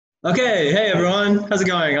Okay, hey everyone, how's it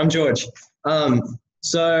going? I'm George.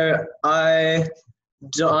 So I'm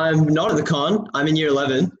not at the con. I'm in year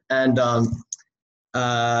 11,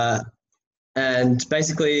 uh, and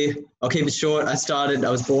basically I'll keep it short. I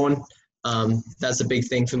was born. That's a big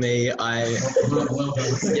thing for me. Yeah, thank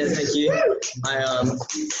you. I um,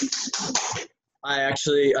 I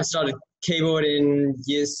started keyboard in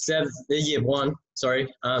year one. Sorry,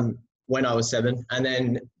 when I was 7, and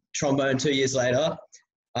then trombone 2 years later.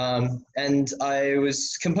 And I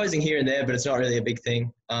was composing here and there, but it's not really a big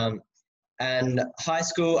thing. And high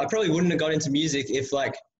school, I probably wouldn't have got into music if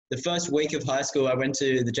like the first week of high school, I went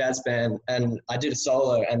to the jazz band and I did a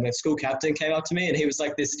solo, and the school captain came up to me and he was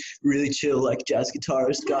like this really chill, like jazz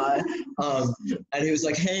guitarist guy. And he was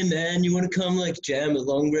like, "Hey man, you want to come like jam at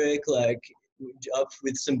Long Break, like up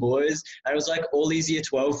with some boys?" And it was like all these year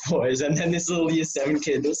 12 boys. And then this little year 7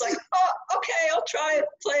 kid was like, "Oh, okay, I'll try it,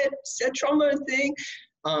 play a trombone thing."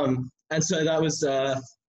 And so that was,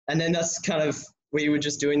 and then that's kind of, we were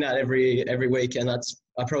just doing that every week, and I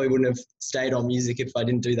probably wouldn't have stayed on music if I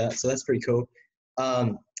didn't do that. So that's pretty cool.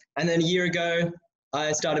 And then a year ago,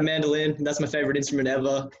 I started mandolin. That's my favorite instrument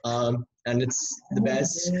ever, and it's the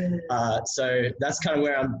best. So that's kind of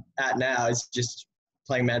where I'm at now, is just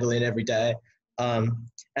playing mandolin every day.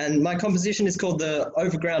 And my composition is called the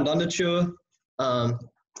Overground Underture.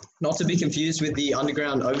 Not to be confused with the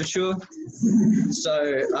Underground Overture.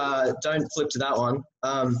 So don't flip to that one.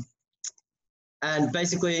 And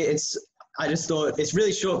basically I just thought it's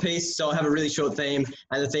really short piece, so I'll have a really short theme,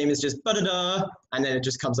 and the theme is just ba-da-da, and then it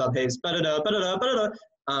just comes up heaps, ba-da-da, ba-da-da, ba-da-da.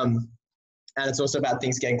 And it's also about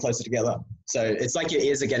things getting closer together. So it's like your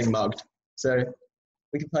ears are getting mugged. So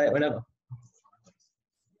we can play it whenever.